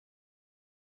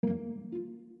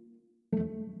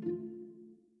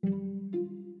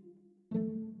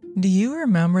Do you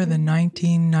remember the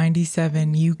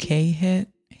 1997 UK hit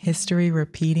History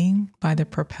Repeating by the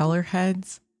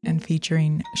Propellerheads and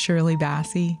featuring Shirley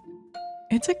Bassey?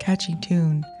 It's a catchy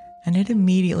tune, and it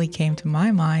immediately came to my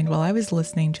mind while I was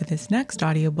listening to this next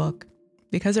audiobook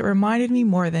because it reminded me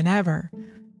more than ever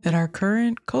that our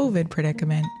current COVID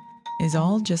predicament is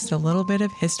all just a little bit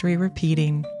of history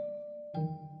repeating.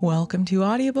 Welcome to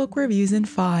Audiobook Reviews in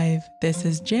 5. This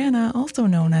is Jana, also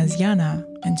known as Yana,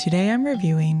 and today I'm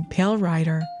reviewing Pale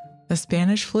Rider, The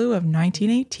Spanish Flu of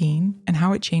 1918 and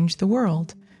How It Changed the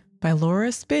World by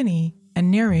Laura Spinney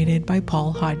and narrated by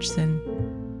Paul Hodgson.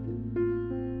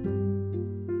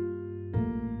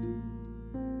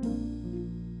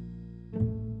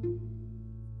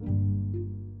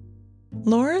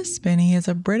 Laura Spinney is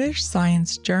a British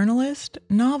science journalist,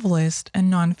 novelist,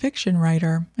 and nonfiction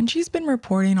writer, and she's been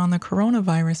reporting on the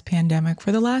coronavirus pandemic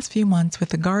for the last few months with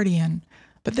The Guardian.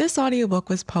 But this audiobook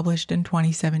was published in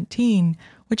 2017,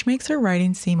 which makes her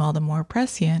writing seem all the more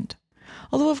prescient.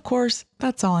 Although, of course,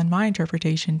 that's all in my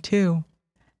interpretation, too.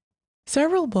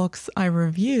 Several books I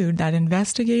reviewed that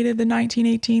investigated the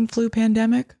 1918 flu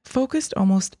pandemic focused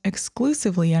almost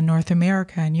exclusively on North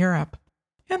America and Europe,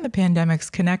 and the pandemic's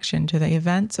connection to the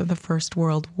events of the First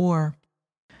World War.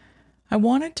 I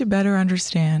wanted to better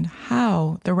understand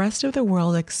how the rest of the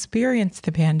world experienced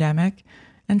the pandemic,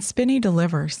 and Spinney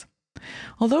delivers.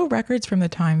 Although records from the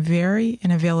time vary in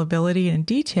availability and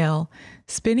detail,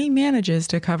 Spinney manages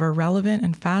to cover relevant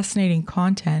and fascinating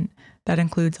content that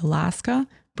includes Alaska,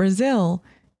 Brazil,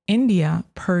 India,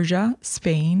 Persia,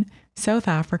 Spain, South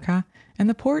Africa, and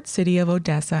the port city of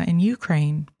Odessa in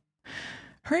Ukraine.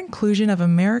 Her inclusion of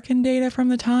American data from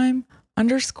the time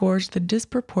underscores the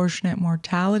disproportionate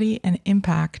mortality and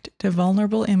impact to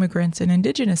vulnerable immigrants and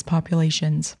indigenous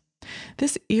populations.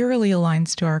 This eerily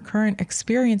aligns to our current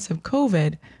experience of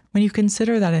COVID when you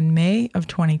consider that in May of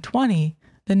 2020,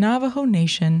 the Navajo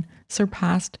Nation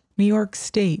surpassed New York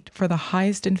State for the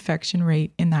highest infection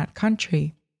rate in that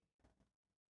country.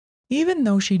 Even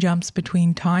though she jumps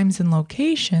between times and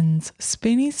locations,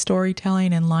 Spinney's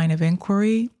storytelling and line of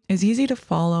inquiry is easy to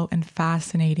follow and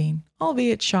fascinating,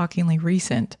 albeit shockingly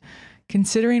recent,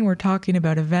 considering we're talking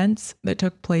about events that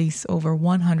took place over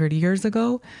 100 years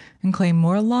ago and claim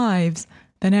more lives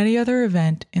than any other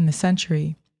event in the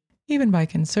century, even by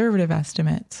conservative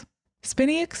estimates.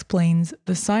 Spinney explains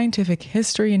the scientific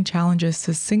history and challenges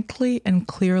succinctly and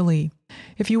clearly.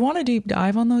 If you want a deep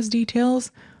dive on those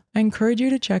details, I encourage you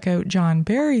to check out John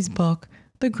Barry's book,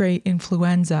 The Great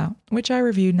Influenza, which I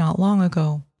reviewed not long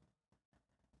ago.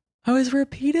 I was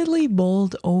repeatedly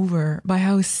bowled over by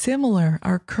how similar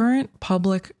our current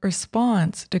public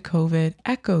response to COVID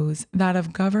echoes that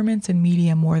of governments and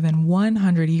media more than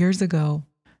 100 years ago.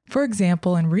 For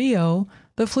example, in Rio,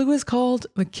 the flu was called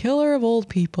the killer of old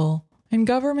people, and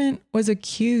government was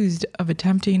accused of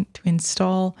attempting to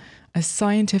install a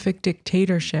scientific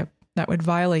dictatorship that would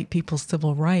violate people's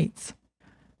civil rights.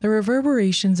 The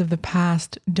reverberations of the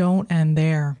past don't end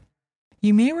there.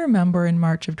 You may remember in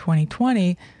March of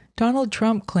 2020, Donald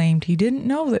Trump claimed he didn't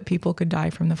know that people could die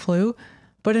from the flu,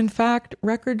 but in fact,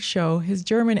 records show his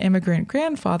German immigrant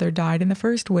grandfather died in the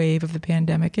first wave of the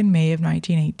pandemic in May of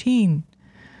 1918.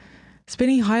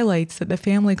 Spinney highlights that the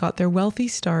family got their wealthy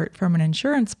start from an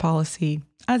insurance policy,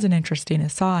 as an interesting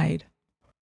aside.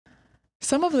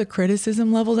 Some of the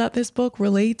criticism leveled at this book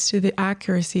relates to the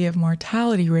accuracy of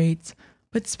mortality rates,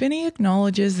 but Spinney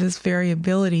acknowledges this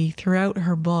variability throughout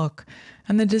her book,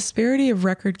 and the disparity of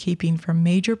record keeping from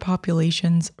major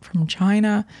populations from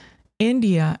China,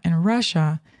 India, and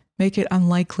Russia make it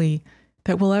unlikely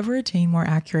that we'll ever attain more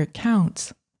accurate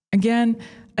counts. Again,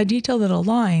 a detail that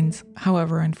aligns,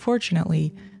 however,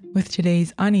 unfortunately, with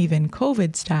today's uneven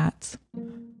COVID stats.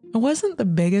 I wasn't the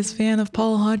biggest fan of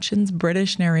Paul Hodgson's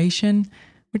British narration,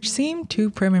 which seemed too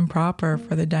prim and proper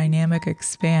for the dynamic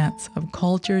expanse of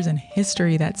cultures and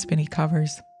history that Spinney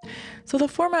covers. So the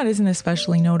format isn't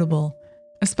especially notable,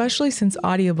 especially since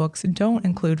audiobooks don't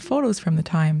include photos from the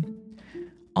time.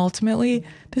 Ultimately,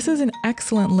 this is an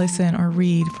excellent listen or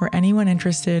read for anyone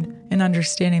interested in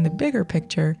understanding the bigger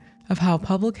picture of how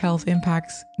public health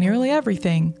impacts nearly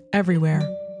everything, everywhere.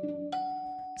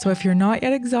 So if you're not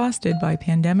yet exhausted by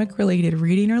pandemic-related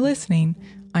reading or listening,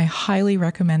 I highly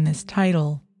recommend this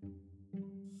title.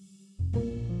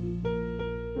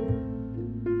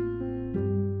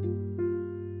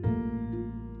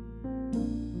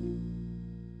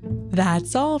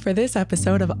 That's all for this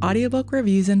episode of Audiobook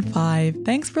Reviews in 5.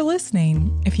 Thanks for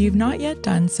listening. If you've not yet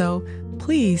done so,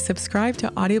 please subscribe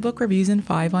to Audiobook Reviews in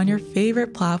 5 on your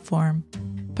favorite platform.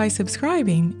 By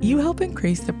subscribing, you help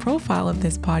increase the profile of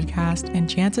this podcast and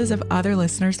chances of other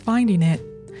listeners finding it.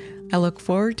 I look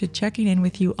forward to checking in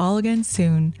with you all again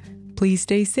soon. Please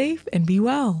stay safe and be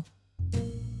well.